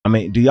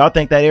mean, do y'all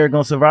think that Eric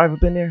gonna survive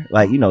up in there?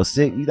 Like, you know,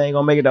 sick? You think he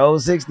gonna make it to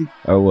old 60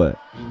 or what?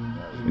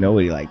 You know,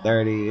 what he like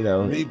 30? You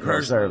know, me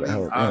personally,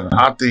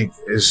 I think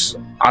it's.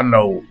 I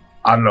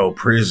know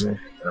prison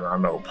and I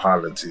know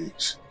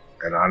politics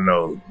and I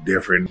know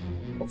different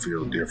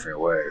feel different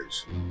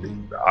ways.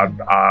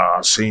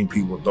 I seen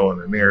people throwing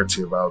the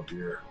narrative out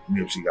there.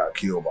 Nipsey got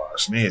killed by a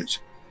snitch,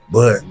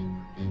 but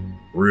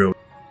real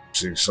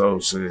 6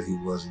 said he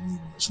wasn't even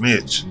a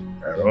snitch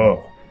at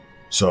all.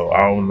 So I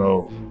don't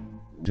know.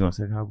 You want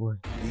to say Cowboy?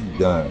 He's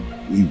done.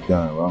 He's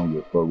done. I don't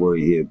give a fuck where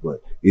he hit,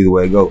 but either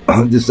way it go.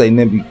 Just say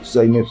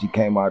Nipsey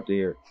came out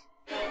there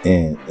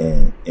and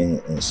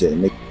said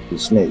Nick the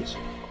snitch.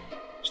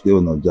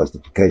 Still no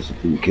justification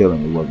for the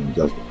killing. It wasn't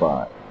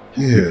justified.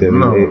 Yeah,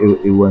 no.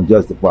 It wasn't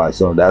justified.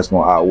 So that's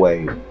gonna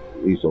outweigh.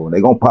 So when they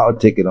gonna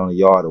politic it on the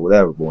yard or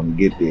whatever, but when you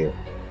get there,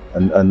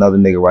 another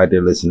nigga right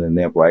there listening to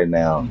Nip right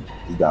now,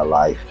 he got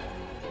life.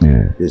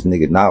 Yeah. This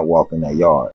nigga not walking that yard.